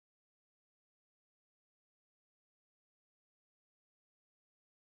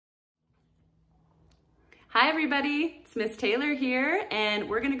Hi everybody, it's Miss Taylor here, and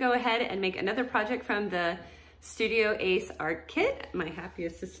we're gonna go ahead and make another project from the Studio Ace Art Kit. My happy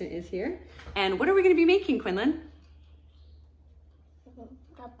assistant is here. And what are we gonna be making, Quinlan? The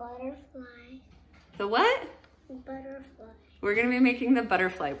butterfly. The what? The butterfly. We're gonna be making the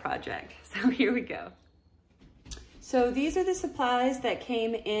butterfly project. So here we go. So these are the supplies that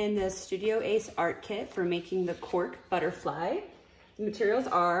came in the Studio Ace Art Kit for making the cork butterfly. The materials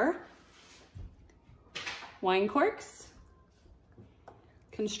are wine corks,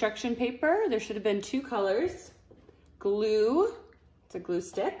 construction paper, there should have been 2 colors, glue, it's a glue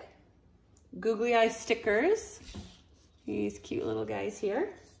stick, googly eye stickers, these cute little guys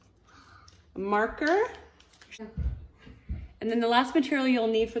here, a marker, and then the last material you'll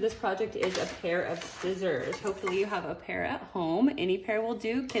need for this project is a pair of scissors. Hopefully you have a pair at home. Any pair will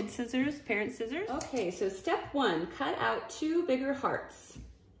do, kid scissors, parent scissors. Okay, so step 1, cut out 2 bigger hearts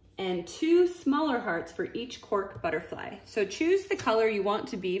and 2 smaller hearts for each cork butterfly. So choose the color you want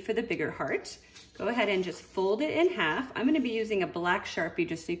to be for the bigger heart. Go ahead and just fold it in half. I'm gonna be using a black Sharpie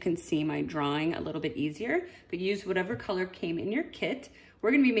just so you can see my drawing a little bit easier, but use whatever color came in your kit. We're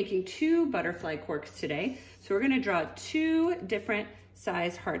gonna be making 2 butterfly corks today. So we're gonna draw 2 different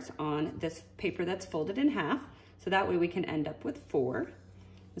size hearts on this paper that's folded in half. So that way we can end up with 4.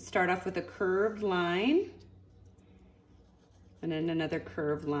 Let's start off with a curved line, and then another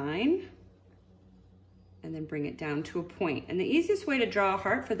curved line, and then bring it down to a point. And the easiest way to draw a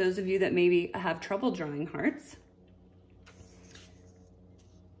heart, for those of you that maybe have trouble drawing hearts,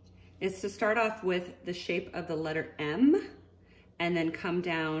 is to start off with the shape of the letter M, and then come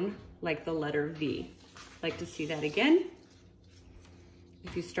down like the letter V. Like to see that again?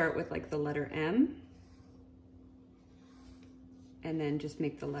 If you start with like the letter M, and then just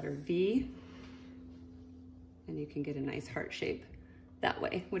make the letter V, and you can get a nice heart shape that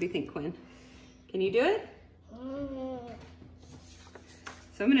way. What do you think, Quinn? Can you do it?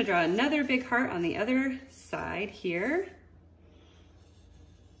 So I'm gonna draw another big heart on the other side here.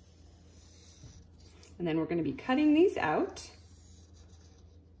 And then we're gonna be cutting these out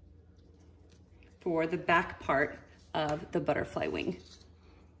for the back part of the butterfly wing.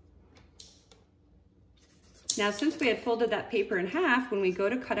 Now, since we had folded that paper in half, when we go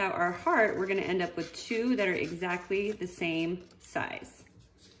to cut out our heart, we're gonna end up with 2 that are exactly the same size.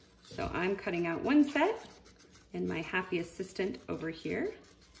 So I'm cutting out 1 set, and my happy assistant over here,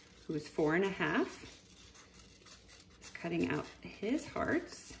 who is 4 1/2, is cutting out his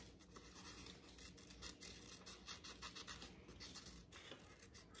hearts.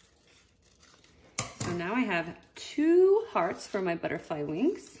 So now I have 2 hearts for my butterfly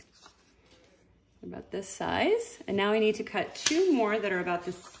wings, about this size. And now I need to cut 2 more that are about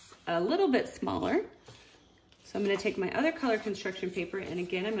this, a little bit smaller. So I'm gonna take my other color construction paper, and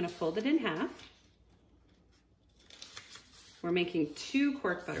again, I'm gonna fold it in half. We're making 2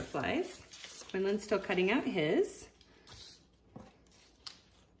 cork butterflies. Quinlan's still cutting out his.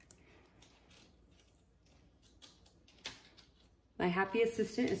 My happy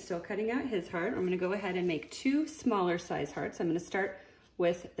assistant is still cutting out his heart. I'm gonna go ahead and make 2 smaller size hearts. I'm gonna start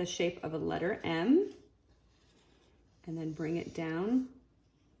with the shape of a letter M, and then bring it down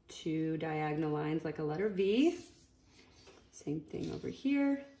 2 diagonal lines like a letter V. Same thing over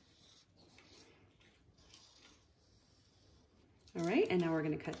here. All right, and now we're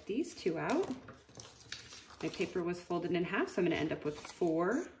gonna cut these 2 out. My paper was folded in half, so I'm gonna end up with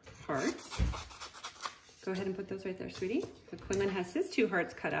 4 hearts. Go ahead and put those right there, sweetie. So Quinlan has his 2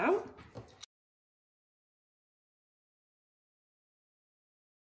 hearts cut out.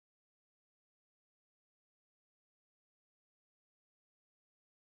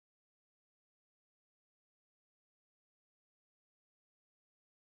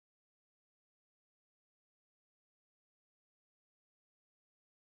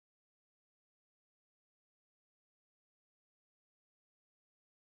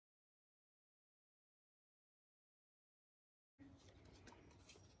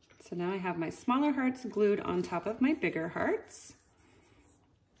 So now I have my smaller hearts glued on top of my bigger hearts.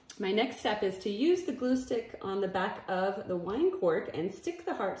 My next step is to use the glue stick on the back of the wine cork and stick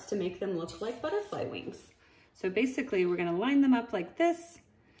the hearts to make them look like butterfly wings. So basically we're gonna line them up like this,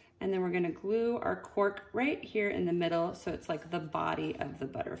 and then we're gonna glue our cork right here in the middle so it's like the body of the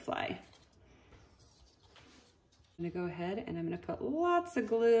butterfly. I'm gonna go ahead and I'm gonna put lots of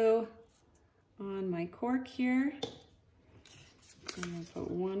glue on my cork here. I'm gonna put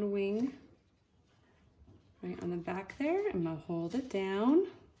 1 wing right on the back there. I'm gonna hold it down,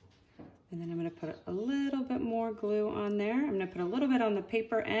 and then I'm gonna put a little bit more glue on there. I'm gonna put a little bit on the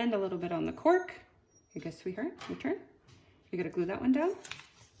paper and a little bit on the cork. Here you go, sweetheart, your turn. You gotta glue that one down.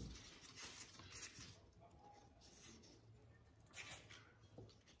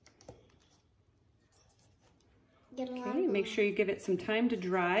 Okay, make sure you give it some time to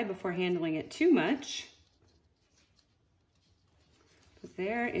dry before handling it too much. But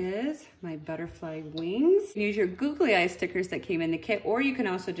there is my butterfly wings. Use your googly eye stickers that came in the kit, or you can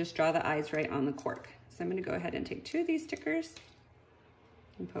also just draw the eyes right on the cork. So I'm gonna go ahead and take 2 of these stickers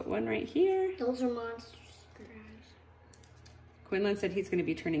and put one right here. Those are monster stickers. Quinlan said he's gonna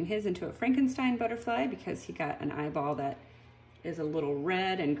be turning his into a Frankenstein butterfly because he got an eyeball that is a little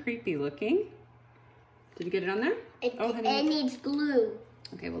red and creepy looking. Did you get it on there? It needs glue.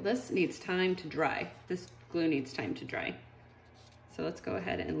 Okay, well this needs time to dry. This glue needs time to dry. So let's go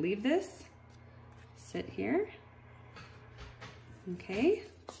ahead and leave this sit here. Okay.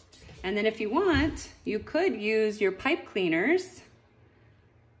 And then if you want, you could use your pipe cleaners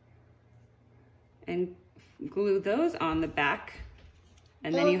and glue those on the back,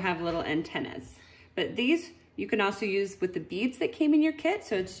 and then you have little antennas. But these you can also use with the beads that came in your kit,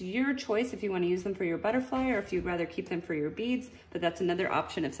 so it's your choice if you want to use them for your butterfly or if you'd rather keep them for your beads, but that's another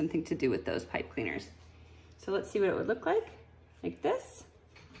option of something to do with those pipe cleaners. So let's see what it would look like this,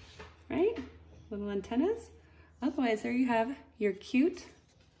 right? Little antennas. Otherwise, there you have your cute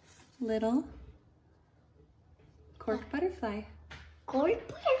little cork butterfly. Cork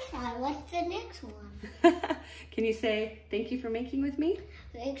butterfly, what's the next one? Can you say, thank you for making with me?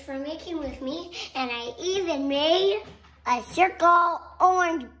 Thanks for making with me, and I even made a circle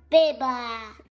orange baby.